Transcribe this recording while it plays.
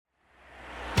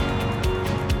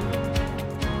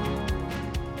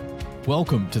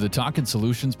Welcome to the Talkin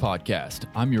Solutions podcast.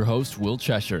 I'm your host, Will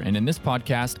Cheshier, and in this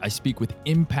podcast, I speak with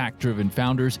impact-driven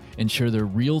founders and share their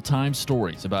real-time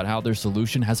stories about how their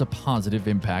solution has a positive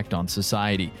impact on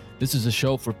society. This is a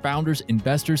show for founders,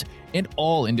 investors, and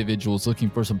all individuals looking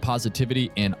for some positivity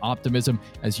and optimism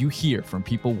as you hear from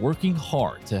people working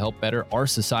hard to help better our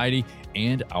society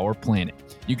and our planet.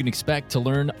 You can expect to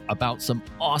learn about some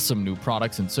awesome new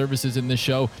products and services in this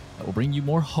show that will bring you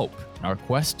more hope in our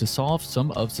quest to solve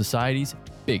some of society's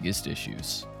biggest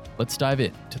issues. Let's dive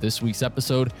into this week's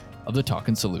episode of the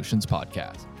Talkin Solutions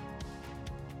podcast.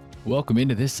 Welcome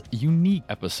into this unique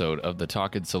episode of the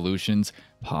Talkin Solutions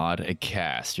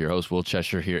podcast. Your host, Will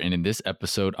Cheshier here, and in this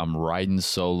episode, I'm riding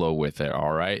solo with it,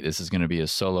 all right? This is going to be a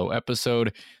solo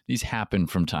episode. These happen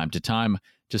from time to time,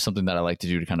 just something that I like to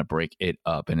do to kind of break it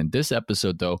up. And in this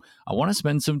episode, though, I want to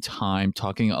spend some time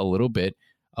talking a little bit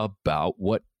about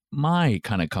what my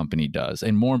kind of company does,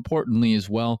 and more importantly as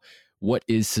well, what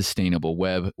is sustainable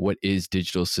web? What is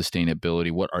digital sustainability?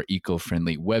 What are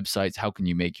eco-friendly websites? How can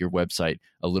you make your website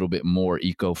a little bit more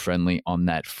eco-friendly on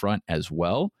that front as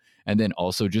well? And then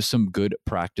also just some good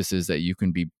practices that you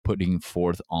can be putting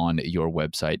forth on your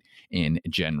website in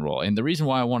general. And the reason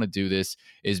why I want to do this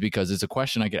is because it's a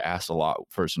question I get asked a lot,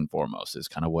 first and foremost, is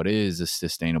kind of what is a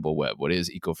sustainable web? What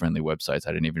is eco-friendly websites?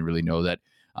 I didn't even really know that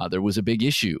there was a big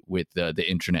issue with the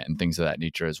internet and things of that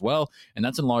nature as well. And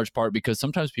that's in large part because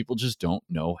sometimes people just don't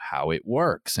know how it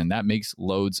works. And that makes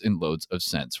loads and loads of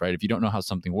sense, right? If you don't know how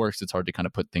something works, it's hard to kind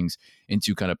of put things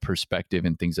into kind of perspective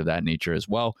and things of that nature as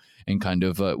well, and kind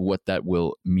of what that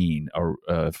will mean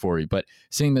for you. But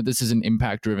seeing that this is an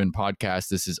impact-driven podcast,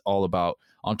 this is all about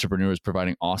entrepreneurs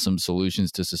providing awesome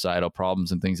solutions to societal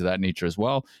problems and things of that nature as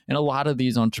well. And a lot of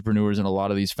these entrepreneurs and a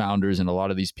lot of these founders and a lot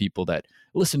of these people that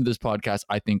listen to this podcast,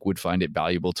 I think would find it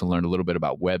valuable to learn a little bit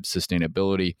about web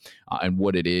sustainability and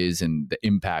what it is and the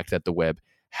impact that the web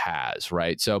has,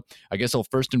 right? So I guess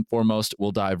first and foremost,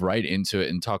 we'll dive right into it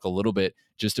and talk a little bit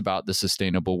just about the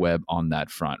sustainable web on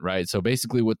that front, right? So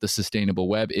basically what the sustainable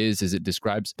web is it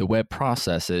describes the web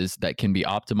processes that can be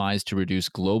optimized to reduce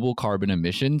global carbon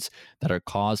emissions that are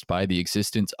caused by the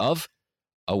existence of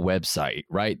a website,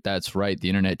 right? That's right. The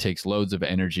internet takes loads of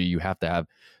energy. You have to have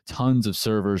tons of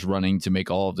servers running to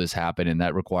make all of this happen. And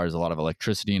that requires a lot of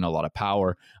electricity and a lot of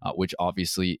power, which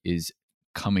obviously is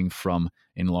coming from,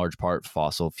 in large part,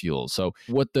 fossil fuels. So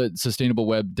what the sustainable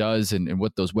web does and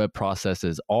what those web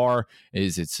processes are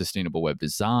is it's sustainable web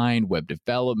design, web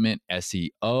development,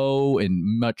 SEO, and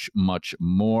much, much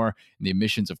more. And the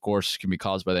emissions, of course, can be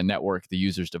caused by the network, the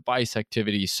user's device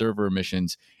activity, server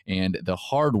emissions, and the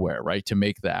hardware, right, to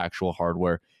make the actual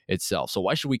hardware itself. So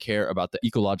why should we care about the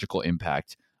ecological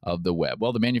impact of the web?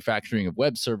 Well, the manufacturing of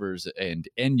web servers and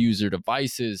end user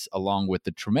devices, along with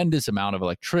the tremendous amount of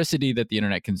electricity that the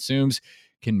internet consumes,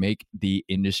 can make the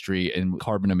industry and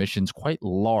carbon emissions quite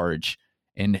large.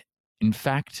 And in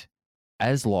fact,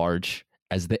 as large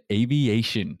as the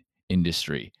aviation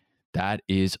industry. That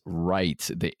is right.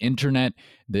 The internet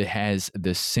that has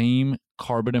the same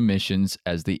carbon emissions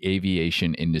as the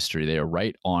aviation industry. They are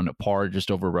right on par,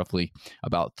 just over roughly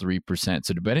about 3%.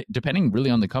 So depending really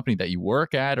on the company that you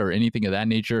work at or anything of that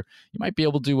nature, you might be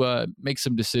able to make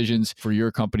some decisions for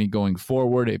your company going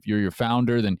forward. If you're your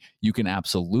founder, then you can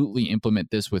absolutely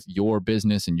implement this with your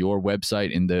business and your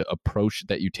website and the approach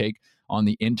that you take on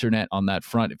the internet on that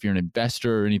front. If you're an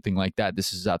investor or anything like that,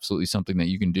 this is absolutely something that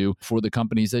you can do for the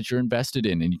companies that you're invested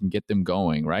in, and you can get them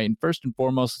going, right? And first and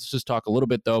foremost, let's just talk a little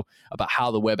bit though about how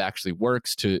the web actually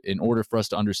works in order for us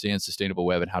to understand sustainable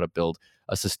web and how to build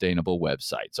a sustainable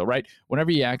website. So, right,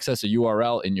 whenever you access a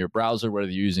URL in your browser, whether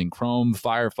you're using Chrome,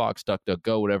 Firefox,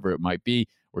 DuckDuckGo, whatever it might be,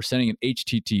 we're sending an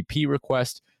HTTP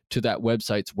request to that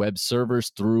website's web servers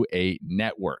through a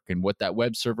network. And what that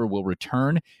web server will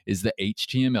return is the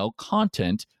HTML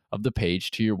content of the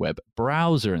page to your web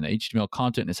browser. And the HTML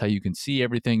content is how you can see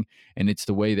everything, and it's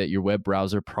the way that your web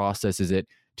browser processes it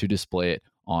to display it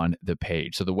on the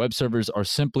page. So the web servers are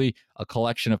simply a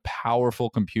collection of powerful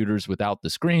computers without the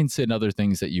screens and other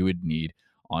things that you would need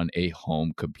on a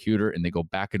home computer, and they go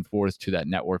back and forth to that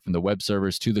network from the web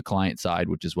servers to the client side,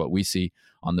 which is what we see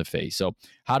on the face. So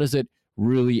how does it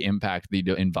really impact the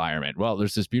environment? Well,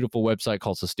 there's this beautiful website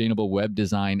called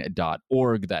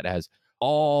sustainablewebdesign.org that has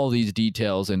all these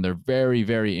details, and they're very,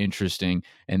 very interesting,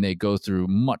 and they go through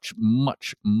much,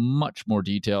 much, much more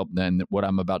detail than what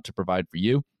I'm about to provide for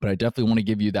you. But I definitely want to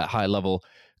give you that high level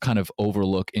kind of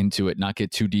overlook into it, not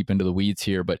get too deep into the weeds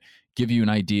here, but give you an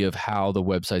idea of how the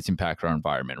websites impact our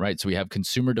environment, right? So we have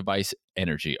consumer device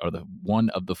energy, are the one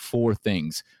of the four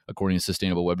things, according to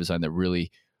Sustainable Web Design, that really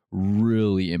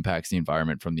really impacts the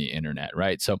environment from the internet,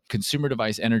 right? So consumer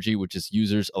device energy, which is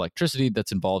users' electricity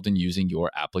that's involved in using your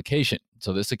application.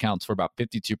 So this accounts for about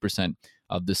 52%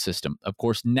 of the system. Of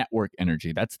course, network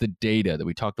energy, that's the data that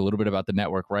we talked a little bit about the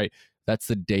network, right? That's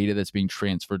the data that's being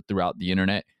transferred throughout the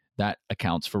internet. That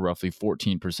accounts for roughly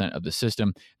 14% of the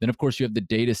system. Then, of course, you have the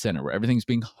data center where everything's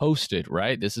being hosted,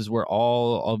 right? This is where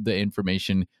all of the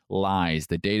information lies.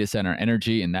 The data center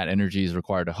energy, and that energy is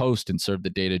required to host and serve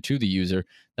the data to the user.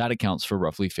 That accounts for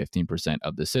roughly 15%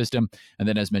 of the system. And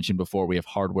then, as mentioned before, we have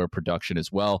hardware production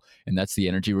as well. And that's the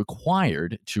energy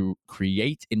required to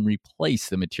create and replace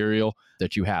the material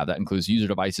that you have. That includes user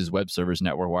devices, web servers,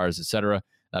 network wires, etc.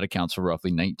 That accounts for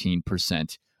roughly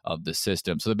 19% of the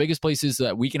system. So the biggest places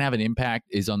that we can have an impact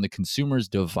is on the consumer's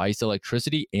device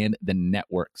electricity and the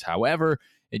networks. However,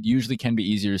 it usually can be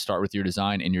easier to start with your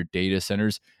design and your data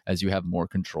centers as you have more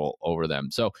control over them.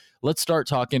 So let's start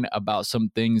talking about some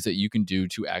things that you can do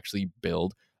to actually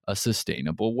build a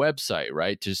sustainable website,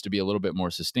 right? Just to be a little bit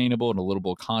more sustainable and a little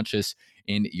bit conscious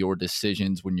in your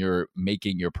decisions when you're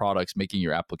making your products, making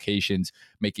your applications,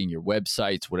 making your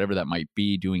websites, whatever that might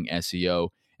be, doing SEO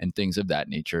and things of that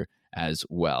nature as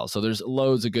well. So there's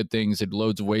loads of good things and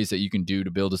loads of ways that you can do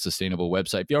to build a sustainable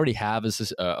website. If you already have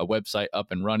a website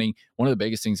up and running, one of the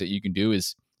biggest things that you can do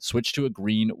is switch to a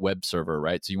green web server,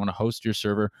 right? So you want to host your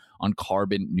server on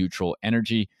carbon neutral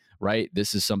energy, right?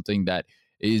 This is something that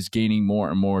is gaining more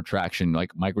and more traction,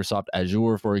 like Microsoft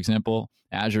Azure, for example.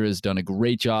 Azure has done a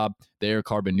great job. They're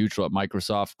carbon neutral at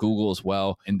Microsoft, Google as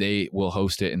well, and they will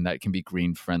host it, and that can be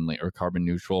green friendly or carbon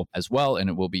neutral as well, and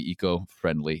it will be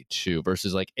eco-friendly too,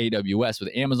 versus like AWS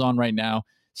with Amazon right now,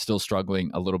 still struggling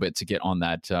a little bit to get on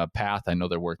that path. I know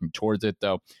they're working towards it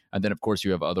though. And then of course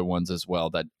you have other ones as well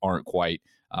that aren't quite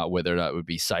whether that would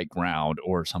be SiteGround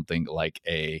or something like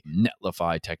a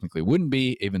Netlify technically wouldn't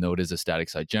be, even though it is a static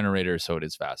site generator, so it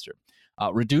is faster.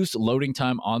 Reduce loading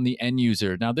time on the end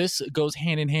user. Now, this goes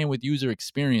hand in hand with user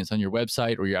experience on your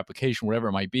website or your application, wherever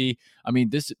it might be. I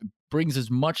mean, this brings as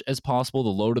much as possible the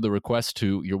load of the request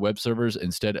to your web servers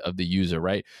instead of the user,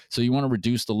 right? So you want to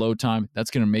reduce the load time.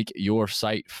 That's going to make your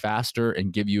site faster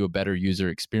and give you a better user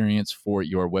experience for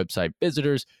your website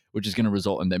visitors, which is going to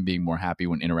result in them being more happy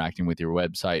when interacting with your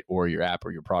website or your app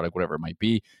or your product, whatever it might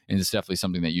be. And it's definitely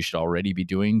something that you should already be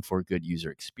doing for good user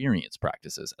experience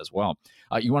practices as well.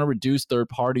 You want to reduce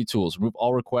third-party tools. Remove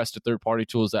all requests to third-party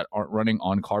tools that aren't running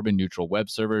on carbon-neutral web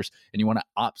servers. And you want to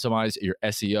optimize your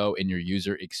SEO and your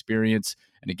user experience.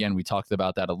 And again, we talked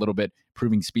about that a little bit,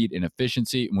 improving speed and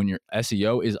efficiency. When your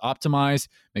SEO is optimized,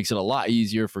 makes it a lot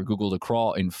easier for Google to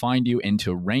crawl and find you and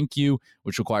to rank you,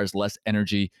 which requires less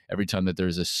energy every time that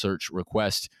there's a search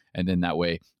request. And then that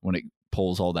way, when it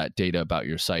pulls all that data about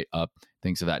your site up,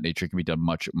 things of that nature can be done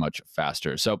much, much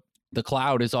faster. So the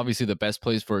cloud is obviously the best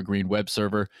place for a green web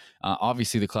server.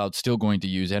 Obviously, the cloud's still going to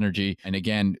use energy. And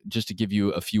again, just to give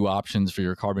you a few options for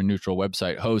your carbon neutral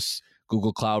website hosts,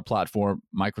 Google Cloud Platform,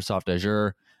 Microsoft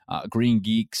Azure, Green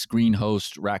Geeks,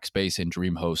 Greenhost, Rackspace, and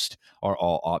DreamHost are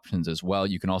all options as well.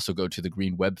 You can also go to the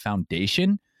Green Web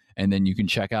Foundation, and then you can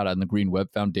check out on the Green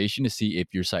Web Foundation to see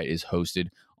if your site is hosted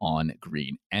on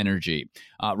green energy.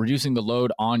 Reducing the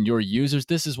load on your users.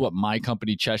 This is what my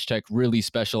company, CheshTech, really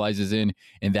specializes in,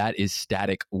 and that is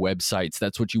static websites.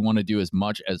 That's what you want to do as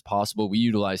much as possible. We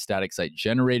utilize static site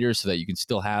generators so that you can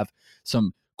still have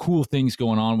some cool things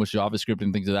going on with JavaScript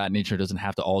and things of that nature. It doesn't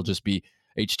have to all just be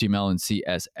HTML and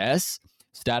CSS.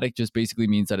 Static just basically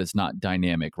means that it's not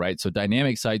dynamic, right? So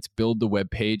dynamic sites build the web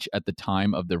page at the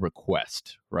time of the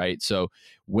request, right? So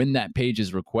when that page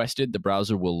is requested, the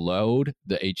browser will load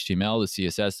the HTML, the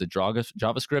CSS, the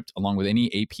JavaScript, along with any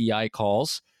API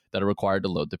calls that are required to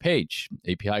load the page.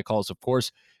 API calls, of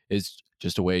course, is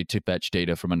just a way to fetch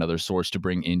data from another source to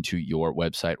bring into your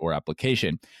website or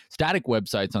application. Static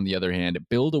websites, on the other hand,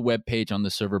 build a web page on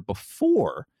the server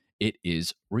before it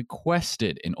is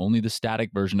requested, and only the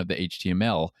static version of the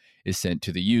HTML is sent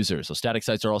to the user. So static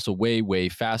sites are also way, way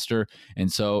faster.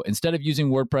 And so instead of using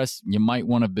WordPress, you might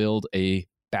want to build a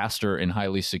faster and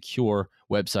highly secure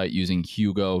website using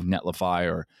Hugo, Netlify,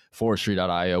 or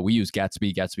Forestry.io. We use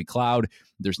Gatsby Cloud.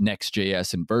 There's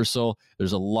Next.js and Versal.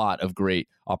 There's a lot of great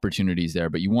opportunities there,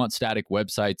 but you want static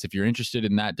websites. If you're interested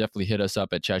in that, definitely hit us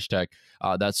up at CheshTech.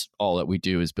 That's all that we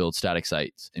do is build static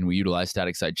sites, and we utilize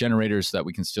static site generators so that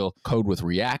we can still code with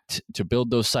React to build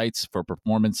those sites for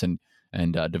performance and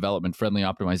development-friendly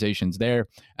optimizations there,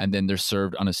 and then they're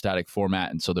served on a static format,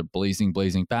 and so they're blazing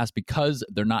fast because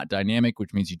they're not dynamic,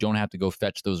 which means you don't have to go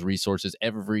fetch those resources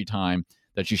every time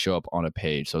that you show up on a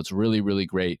page. So it's really, really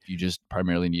great if you just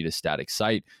primarily need a static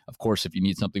site. Of course, if you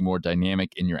need something more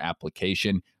dynamic in your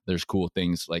application, there's cool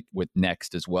things like with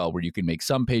Next as well, where you can make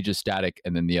some pages static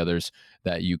and then the others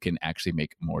that you can actually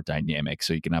make more dynamic.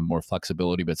 So you can have more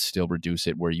flexibility, but still reduce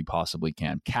it where you possibly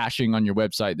can. Caching on your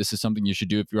website. This is something you should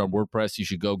do if you're on WordPress. You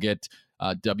should go get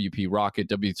WP Rocket,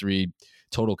 W3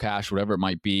 Total Cache, whatever it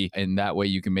might be. And that way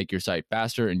you can make your site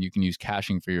faster and you can use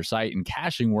caching for your site. And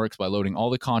caching works by loading all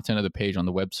the content of the page on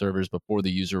the web servers before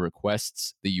the user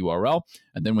requests the URL.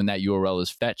 And then when that URL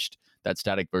is fetched, that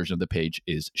static version of the page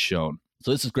is shown. So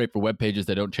this is great for web pages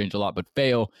that don't change a lot but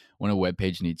fail when a web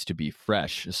page needs to be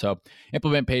fresh. So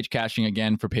implement page caching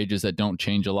again for pages that don't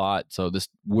change a lot. So this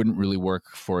wouldn't really work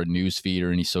for a news feed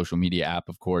or any social media app,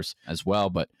 of course, as well,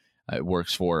 but it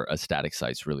works for a static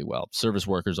sites really well. Service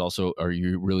workers also are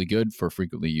really good for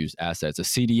frequently used assets. A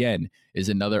CDN is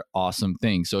another awesome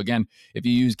thing. So again, if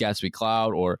you use Gatsby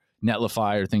Cloud or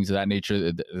Netlify or things of that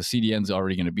nature, the CDN is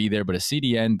already going to be there. But a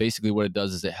CDN, basically what it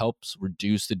does is it helps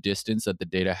reduce the distance that the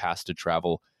data has to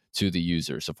travel to the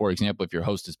user. So for example, if your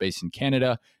host is based in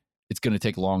Canada, it's going to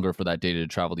take longer for that data to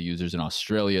travel to users in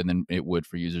Australia than it would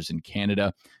for users in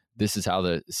Canada. This is how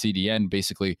the CDN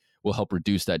basically will help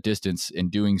reduce that distance. In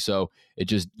doing so, it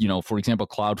just, for example,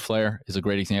 Cloudflare is a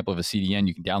great example of a CDN.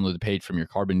 You can download the page from your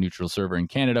carbon neutral server in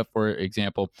Canada, for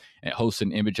example, and it hosts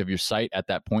an image of your site at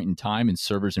that point in time in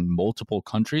servers in multiple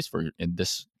countries, in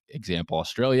this example,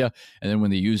 Australia. And then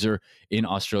when the user in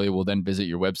Australia will then visit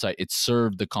your website, it's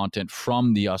served the content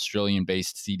from the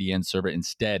Australian-based CDN server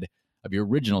instead of your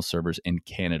original servers in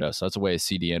Canada. So that's the way a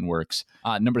CDN works.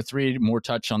 Number 3, more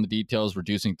touch on the details,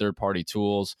 reducing third-party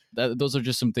tools. Those are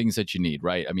just some things that you need,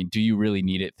 right? I mean, do you really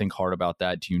need it? Think hard about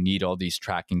that. Do you need all these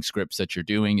tracking scripts that you're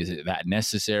doing? Is it that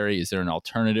necessary? Is there an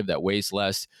alternative that weighs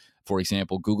less? For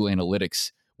example, Google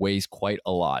Analytics weighs quite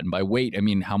a lot. And by weight, I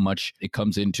mean how much it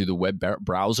comes into the web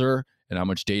browser and how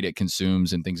much data it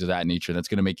consumes and things of that nature. That's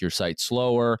going to make your site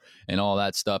slower and all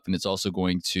that stuff. And it's also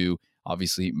going to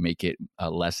obviously make it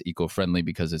less eco-friendly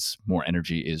because it's more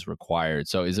energy is required.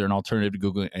 So is there an alternative to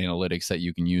Google Analytics that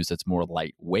you can use that's more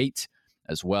lightweight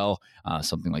as well?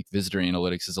 Something like Visitor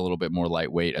Analytics is a little bit more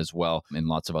lightweight as well, and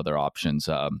lots of other options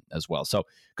as well. So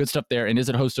good stuff there. And is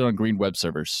it hosted on green web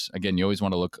servers? Again, you always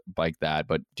want to look like that,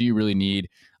 but do you really need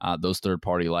those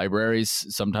third-party libraries?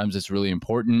 Sometimes it's really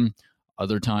important.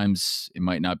 Other times it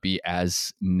might not be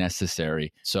as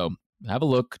necessary. So have a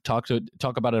look, talk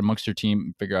about it amongst your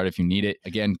team, figure out if you need it.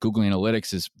 Again, Google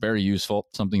Analytics is very useful,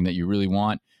 something that you really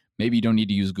want. Maybe you don't need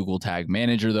to use Google Tag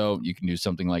Manager though. You can do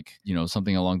something like,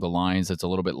 something along the lines that's a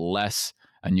little bit less,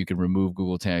 and you can remove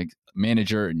Google Tag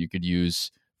Manager and you could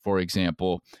use, for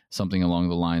example, something along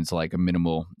the lines like a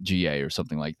minimal GA or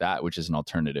something like that, which is an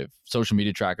alternative. Social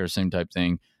media tracker, same type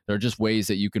thing. There are just ways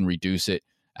that you can reduce it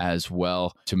as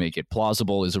well to make it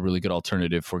plausible. Is a really good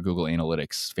alternative for Google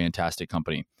Analytics. Fantastic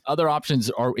company. Other options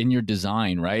are in your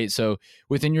design, right? So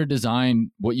within your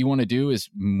design, what you want to do is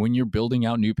when you're building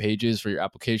out new pages for your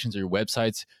applications or your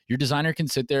websites, your designer can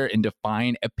sit there and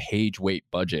define a page weight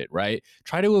budget, right?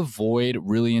 Try to avoid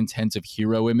really intensive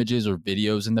hero images or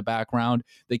videos in the background.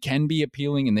 They can be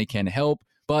appealing and they can help,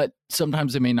 but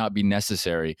sometimes it may not be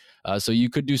necessary. So you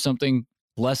could do something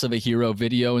less of a hero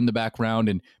video in the background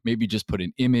and maybe just put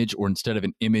an image, or instead of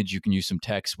an image, you can use some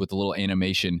text with a little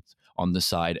animation on the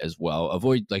side as well.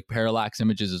 Avoid like parallax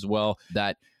images as well.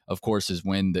 That, of course, is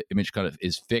when the image kind of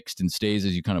is fixed and stays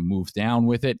as you kind of move down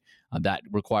with it. That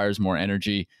requires more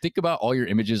energy. Think about all your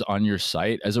images on your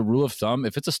site. As a rule of thumb,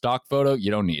 if it's a stock photo,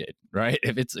 you don't need it, right?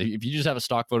 If you just have a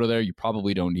stock photo there, you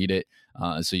probably don't need it.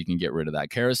 So you can get rid of that.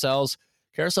 Carousels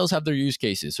have their use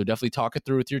cases. So definitely talk it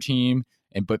through with your team,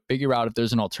 but figure out if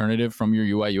there's an alternative from your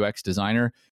UI UX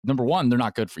designer. Number one, they're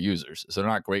not good for users. So they're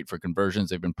not great for conversions.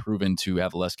 They've been proven to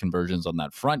have less conversions on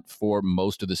that front for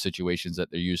most of the situations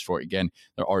that they're used for. Again,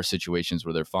 there are situations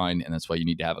where they're fine, and that's why you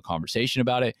need to have a conversation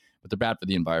about it. But they're bad for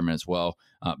the environment as well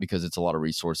because it's a lot of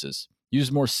resources. Use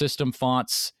more system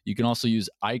fonts. You can also use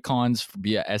icons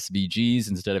via SVGs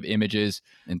instead of images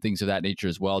and things of that nature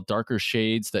as well. Darker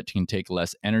shades that can take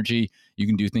less energy. You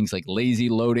can do things like lazy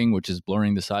loading, which is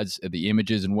blurring the sides of the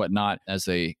images and whatnot as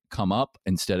they come up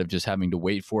instead of just having to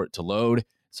wait for it to load.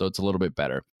 So it's a little bit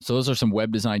better. So those are some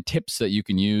web design tips that you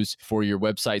can use for your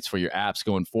websites, for your apps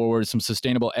going forward. Some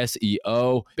sustainable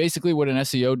SEO. Basically what an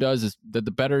SEO does is that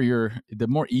the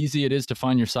more easy it is to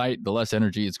find your site, the less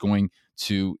energy it's going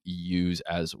to use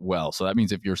as well. So that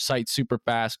means if your site's super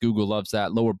fast, Google loves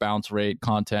that. Lower bounce rate,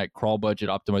 content, crawl budget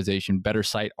optimization, better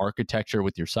site architecture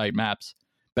with your site maps,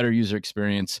 better user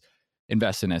experience.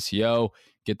 Invest in SEO,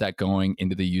 get that going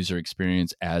into the user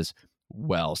experience as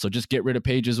well. So just get rid of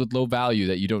pages with low value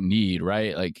that you don't need,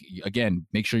 right? Like, again,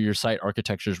 make sure your site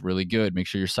architecture is really good. Make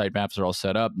sure your site maps are all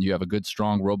set up. You have a good,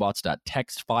 strong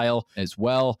robots.txt file as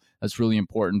well. That's really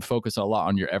important. Focus a lot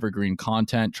on your evergreen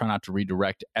content. Try not to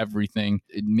redirect everything.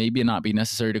 It may not be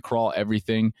necessary to crawl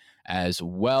everything as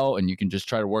well. And you can just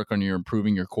try to work on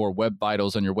improving your core web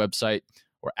vitals on your website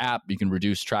or app. You can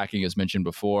reduce tracking, as mentioned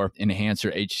before. Enhance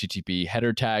your HTTP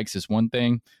header tags is one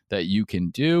thing that you can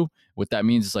do. What that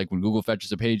means is, like, when Google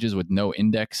fetches the pages with no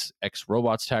index X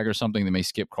robots tag or something, they may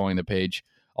skip crawling the page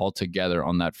altogether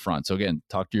on that front. So again,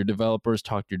 talk to your developers,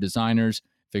 talk to your designers,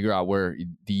 figure out where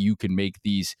you can make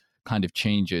these kind of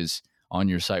changes on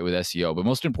your site with SEO. But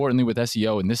most importantly with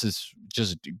SEO, and this is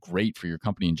just great for your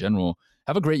company in general,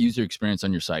 have a great user experience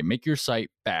on your site. Make your site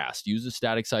fast. Use a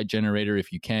static site generator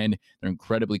if you can. They're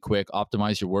incredibly quick.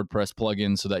 Optimize your WordPress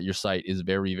plugin so that your site is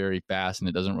very, very fast and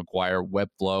it doesn't require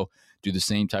Webflow. Do the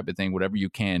same type of thing, whatever you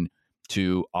can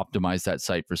to optimize that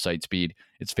site for site speed.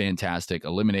 It's fantastic.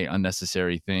 Eliminate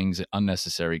unnecessary things,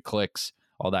 unnecessary clicks,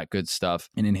 all that good stuff,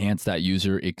 and enhance that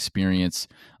user experience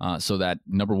so that,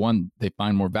 number one, they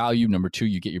find more value. Number two,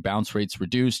 you get your bounce rates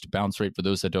reduced. Bounce rate, for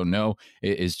those that don't know,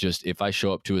 is just if I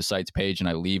show up to a site's page and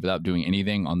I leave without doing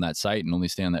anything on that site and only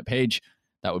stay on that page,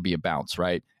 that would be a bounce,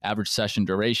 right? Average session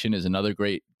duration is another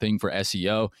great thing for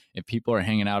SEO. If people are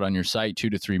hanging out on your site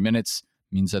 2 to 3 minutes,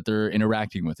 means that they're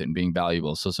interacting with it and being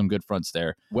valuable. So some good fronts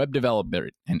there. Web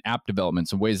development and app development,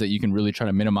 some ways that you can really try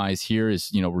to minimize here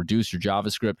is, reduce your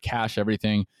JavaScript, cache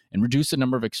everything, and reduce the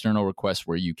number of external requests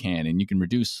where you can. And you can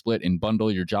reduce, split, and bundle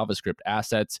your JavaScript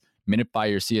assets, minify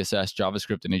your CSS,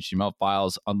 JavaScript, and HTML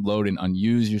files, unload and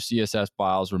unuse your CSS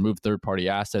files, remove third-party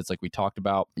assets like we talked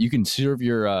about. You can serve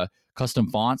your custom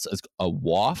fonts as a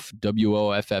WOFF,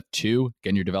 WOFF2.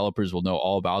 Again, your developers will know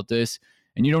all about this.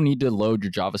 And you don't need to load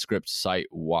your JavaScript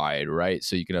site-wide, right?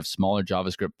 So you can have smaller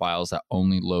JavaScript files that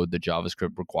only load the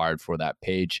JavaScript required for that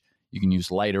page. You can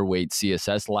use lighter weight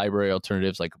CSS library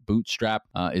alternatives like Bootstrap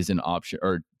is an option,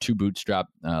 or to Bootstrap,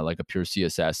 like a pure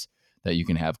CSS that you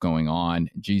can have going on.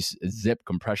 Zip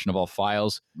compression of all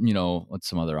files. What's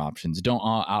some other options? Don't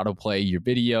autoplay your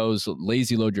videos.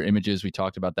 Lazy load your images. We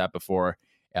talked about that before.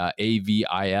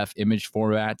 AVIF image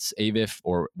formats, AVIF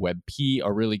or WebP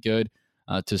are really good.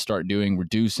 To start doing.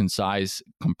 Reduce in size,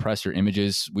 compress your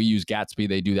images. We use Gatsby.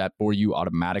 They do that for you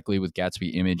automatically with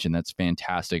Gatsby Image, and that's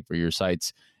fantastic for your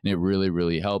sites, and it really,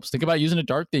 really helps. Think about using a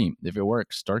dark theme if it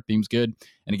works. Dark theme's good.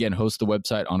 And again, host the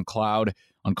website on cloud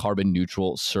on carbon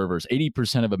neutral servers.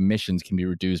 80% of emissions can be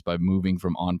reduced by moving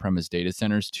from on-premise data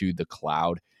centers to the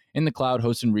cloud. In the cloud,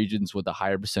 host in regions with a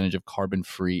higher percentage of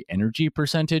carbon-free energy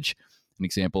percentage. An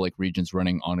example, like regions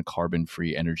running on a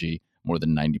carbon-free energy more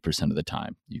than 90% of the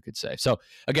time, you could say. So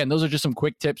again, those are just some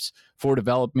quick tips for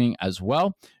developing as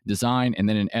well. Design, and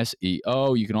then in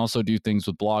SEO, you can also do things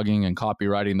with blogging and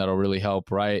copywriting that'll really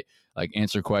help, right? Like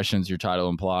answer questions your title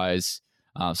implies.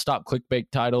 Stop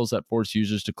clickbait titles that force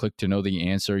users to click to know the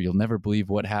answer. You'll never believe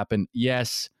what happened.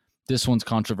 Yes, this one's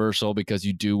controversial because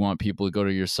you do want people to go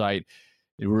to your site.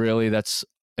 That's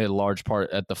a large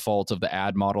part at the fault of the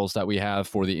ad models that we have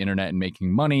for the internet and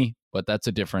making money, but that's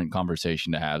a different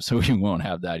conversation to have. So we won't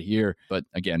have that here. But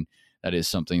again, that is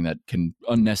something that can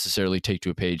unnecessarily take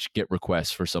to a page, get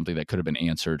requests for something that could have been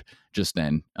answered just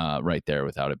then, right there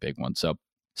without a big one. So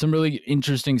some really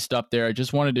interesting stuff there. I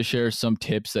just wanted to share some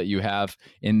tips that you have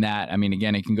in that. I mean,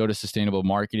 again, it can go to sustainable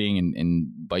marketing and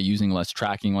by using less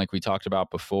tracking like we talked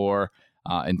about before,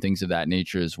 and things of that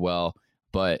nature as well.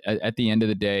 But at the end of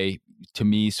the day, to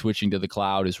me, switching to the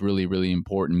cloud is really, really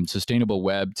important. Sustainable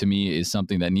web, to me, is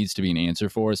something that needs to be an answer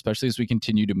for, especially as we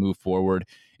continue to move forward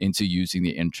into using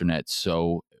the internet.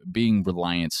 So being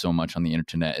reliant so much on the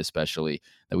internet, especially,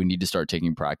 that we need to start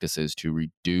taking practices to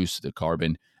reduce the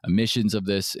carbon emissions of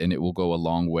this. And it will go a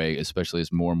long way, especially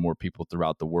as more and more people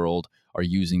throughout the world are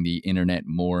using the internet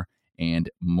more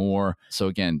and more. So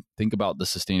again, think about the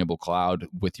sustainable cloud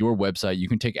with your website. You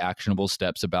can take actionable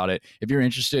steps about it. If you're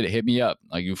interested, hit me up.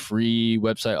 I do free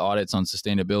website audits on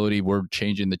sustainability. We're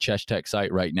changing the CheshTech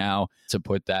site right now to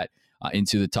put that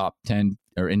into the top 10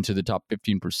 or into the top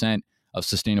 15% of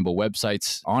sustainable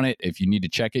websites on it. If you need to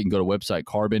check it, you can go to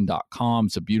websitecarbon.com.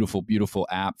 It's a beautiful, beautiful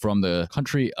app from the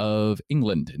country of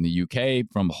England in the UK,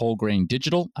 from Whole Grain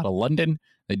Digital out of London.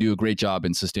 They do a great job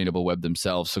in sustainable web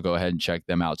themselves, so go ahead and check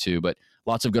them out too. But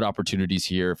lots of good opportunities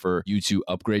here for you to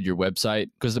upgrade your website,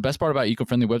 because the best part about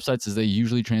eco-friendly websites is they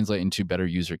usually translate into better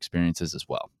user experiences as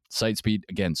well. Site speed,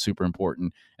 again, super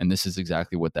important, and this is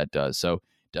exactly what that does. So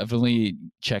definitely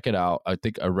check it out. I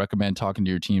think I recommend talking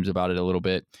to your teams about it a little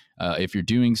bit. If you're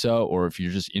doing so, or if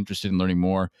you're just interested in learning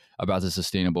more about the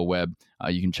sustainable web,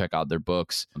 you can check out their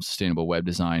books, Sustainable Web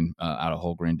Design, out of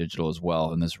Whole Grain Digital as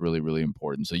well. And that's really, really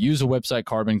important. So use a website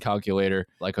carbon calculator,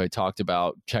 like I talked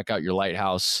about. Check out your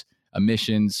lighthouse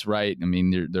emissions, right? I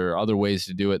mean, there are other ways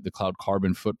to do it. The cloud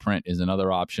carbon footprint is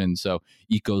another option. So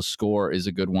Eco Score is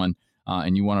a good one.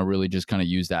 And you want to really just kind of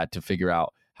use that to figure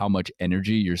out how much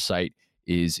energy your site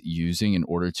is using in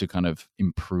order to kind of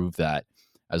improve that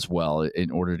as well in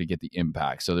order to get the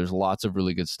impact. So there's lots of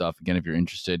really good stuff. Again, if you're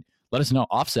interested, let us know.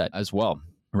 Offset as well,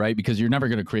 right? Because you're never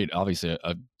going to create, obviously,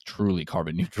 a truly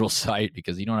carbon neutral site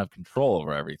because you don't have control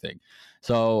over everything.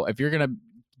 So if you're going to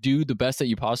do the best that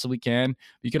you possibly can,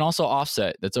 you can also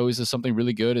offset. That's always something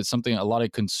really good. It's something a lot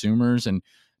of consumers and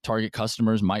target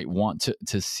customers might want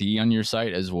to see on your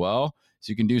site as well. So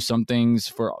you can do some things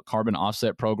for carbon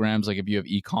offset programs. Like if you have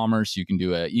e-commerce, you can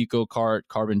do a eco cart,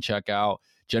 carbon checkout.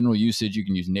 General usage, you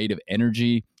can use native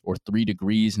energy or 3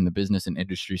 degrees in the business and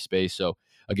industry space. So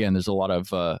again, there's a lot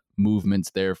of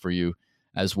movements there for you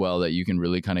as well that you can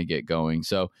really kind of get going.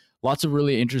 So lots of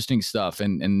really interesting stuff.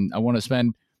 And I want to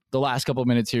spend the last couple of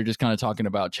minutes here just kind of talking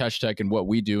about CheshTech and what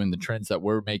we do and the trends that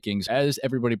we're making. As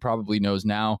everybody probably knows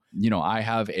now, I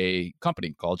have a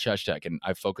company called CheshTech, and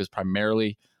I focus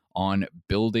primarily on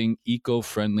building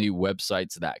eco-friendly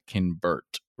websites that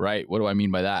convert, right? What do I mean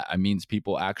by that? I mean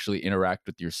people actually interact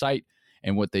with your site,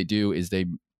 and what they do is they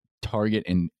target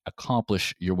and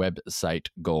accomplish your website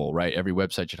goal, right? Every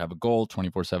website should have a goal,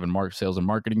 24/7 sales and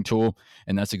marketing tool.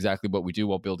 And that's exactly what we do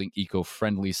while building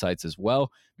eco-friendly sites as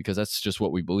well, because that's just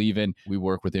what we believe in. We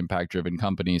work with impact-driven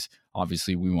companies.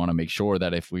 Obviously, we want to make sure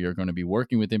that if we are going to be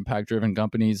working with impact-driven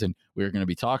companies and we're going to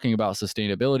be talking about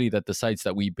sustainability, that the sites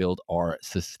that we build are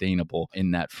sustainable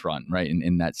in that front, right?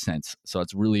 In that sense. So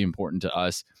it's really important to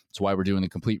us. That's why we're doing the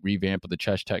complete revamp of the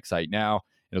CheshTech site now.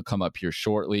 It'll come up here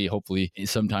shortly, hopefully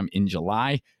sometime in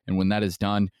July. And when that is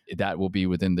done, that will be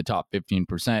within the top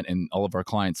 15%. And all of our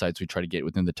client sites, we try to get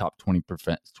within the top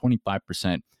 20%,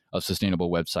 25% of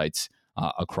sustainable websites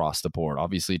across the board.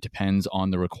 Obviously, it depends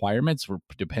on the requirements,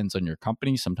 depends on your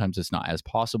company. Sometimes it's not as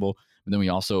possible. But then we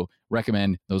also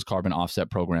recommend those carbon offset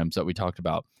programs that we talked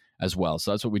about as well. So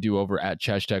that's what we do over at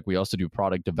CheshTech. We also do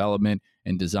product development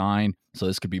and design. So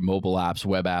this could be mobile apps,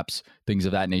 web apps, things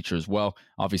of that nature as well.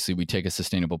 Obviously, we take a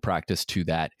sustainable practice to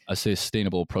that, a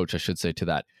sustainable approach, I should say, to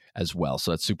that as well.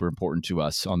 So that's super important to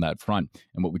us on that front.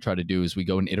 And what we try to do is we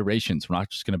go in iterations. We're not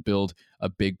just going to build a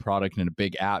big product and a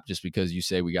big app just because you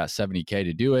say we got 70K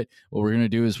to do it. What we're going to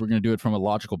do is we're going to do it from a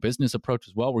logical business approach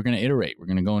as well. We're going to iterate. We're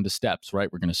going to go into steps,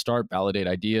 right? We're going to start, validate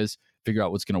ideas, figure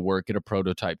out what's going to work, get a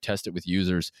prototype, test it with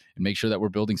users, and make sure that we're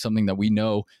building something that we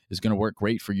know is going to work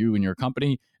great for you and your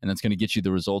company, and that's going to get you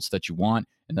the results that you want.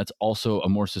 And that's also a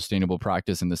more sustainable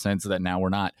practice in the sense that now we're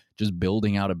not just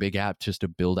building out a big app just to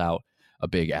build out a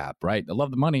big app, right? I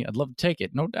love the money. I'd love to take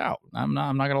it, no doubt. I'm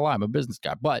not going to lie. I'm a business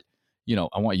guy, but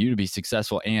I want you to be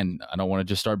successful, and I don't want to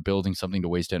just start building something to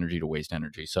waste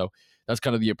energy. So that's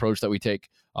kind of the approach that we take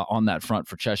on that front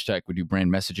for CheshTech. We do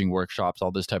brand messaging workshops,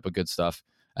 all this type of good stuff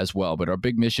as well. But our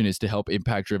big mission is to help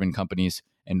impact-driven companies.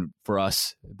 And for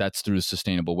us, that's through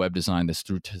sustainable web design, that's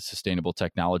through sustainable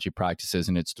technology practices,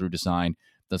 and it's through design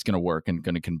that's going to work and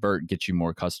going to convert, get you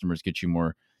more customers, get you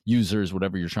more users,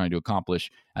 whatever you're trying to accomplish,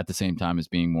 at the same time as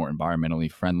being more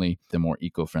environmentally friendly, the more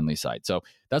eco-friendly site. So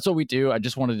that's what we do. I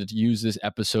just wanted to use this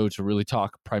episode to really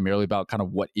talk primarily about kind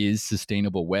of what is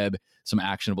sustainable web, some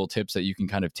actionable tips that you can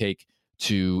kind of take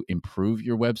to improve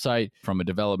your website from a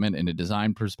development and a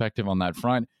design perspective on that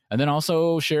front. And then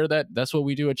also share that that's what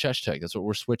we do at CheshTech. That's what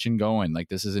we're switching going. Like,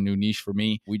 this is a new niche for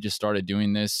me. We just started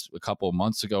doing this a couple of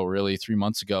months ago, really 3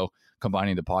 months ago,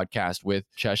 combining the podcast with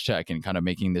CheshTech and kind of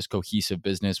making this cohesive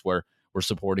business where we're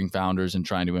supporting founders and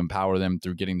trying to empower them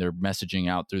through getting their messaging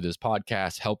out through this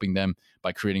podcast, helping them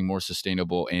by creating more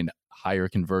sustainable and higher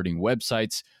converting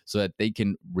websites so that they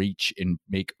can reach and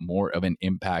make more of an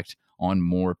impact on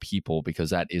more people, because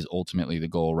that is ultimately the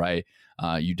goal, right?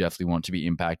 You definitely want to be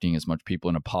impacting as much people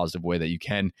in a positive way that you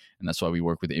can. And that's why we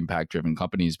work with impact-driven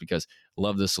companies, because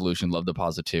love the solution, love the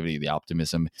positivity, the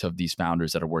optimism of these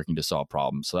founders that are working to solve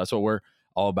problems. So that's what we're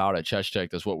all about at CheshTech.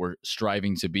 That's what we're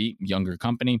striving to be. Younger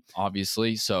company,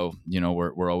 obviously. So,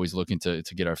 we're always looking to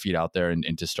get our feet out there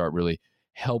and to start really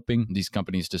helping these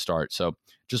companies to start. So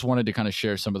just wanted to kind of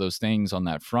share some of those things on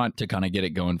that front to kind of get it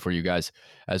going for you guys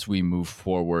as we move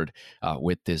forward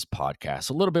with this podcast.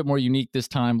 A little bit more unique this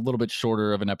time, a little bit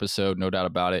shorter of an episode, no doubt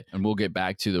about it. And we'll get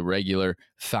back to the regular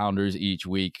founders each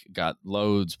week. Got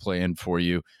loads planned for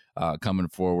you coming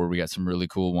forward. We got some really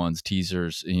cool ones,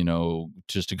 teasers,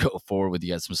 just to go forward with.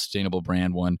 You got some sustainable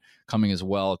brand one coming as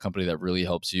well, a company that really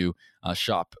helps you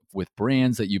shop with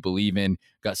brands that you believe in.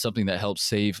 Got something that helps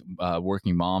save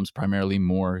working moms primarily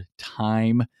more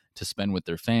time to spend with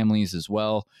their families as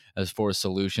well as for a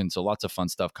solution. So lots of fun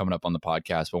stuff coming up on the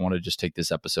podcast. But I want to just take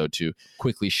this episode to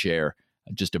quickly share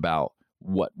just about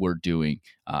what we're doing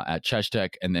at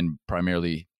CheshTech, and then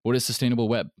primarily, what is sustainable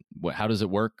web? How does it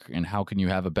work? And how can you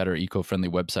have a better eco-friendly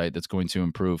website that's going to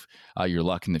improve your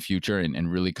luck in the future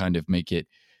and really kind of make it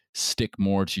stick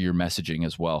more to your messaging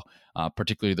as well,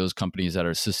 particularly those companies that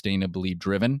are sustainably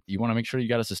driven. You want to make sure you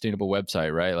got a sustainable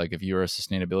website, right? Like if you're a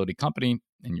sustainability company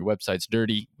and your website's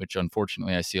dirty, which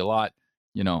unfortunately I see a lot,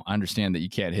 I understand that you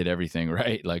can't hit everything,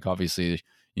 right? Like obviously,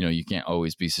 you can't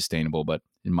always be sustainable, but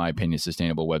in my opinion,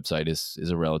 sustainable website is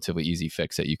a relatively easy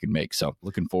fix that you can make. So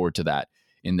looking forward to that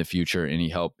in the future. Any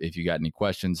help, if you got any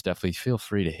questions, definitely feel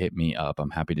free to hit me up.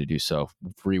 I'm happy to do so.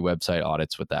 Free website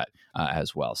audits with that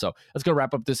as well. So let's go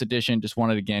wrap up this edition. Just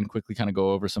wanted to, again, quickly kind of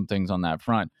go over some things on that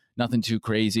front. Nothing too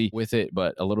crazy with it,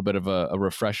 but a little bit of a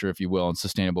refresher, if you will, on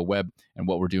sustainable web and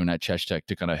what we're doing at CheshTech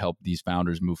to kind of help these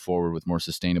founders move forward with more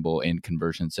sustainable and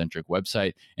conversion-centric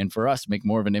website. And for us, make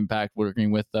more of an impact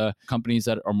working with companies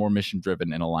that are more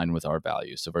mission-driven and aligned with our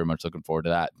values. So very much looking forward to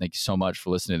that. Thank you so much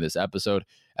for listening to this episode.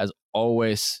 As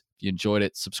always, if you enjoyed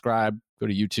it, subscribe, go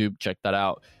to YouTube, check that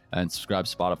out, and subscribe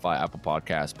to Spotify, Apple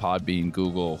Podcasts, Podbean,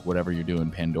 Google, whatever you're doing,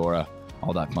 Pandora,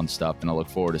 all that fun stuff. And I look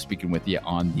forward to speaking with you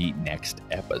on the next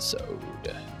episode.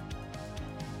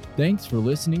 Thanks for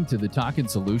listening to the Talkin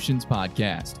Solutions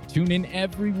podcast. Tune in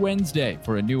every Wednesday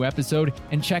for a new episode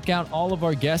and check out all of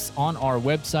our guests on our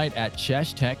website at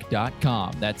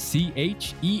CheshTech.com. That's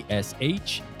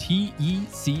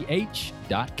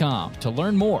CheshTech.com to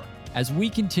learn more as we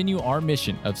continue our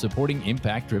mission of supporting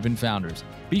impact-driven founders.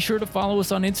 Be sure to follow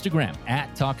us on Instagram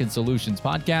at Talkin Solutions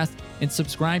Podcast and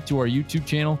subscribe to our YouTube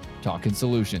channel, Talkin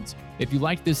Solutions. If you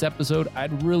liked this episode,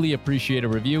 I'd really appreciate a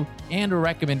review and a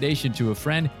recommendation to a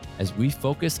friend as we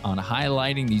focus on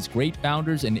highlighting these great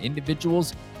founders and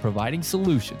individuals providing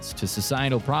solutions to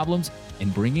societal problems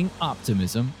and bringing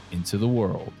optimism into the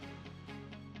world.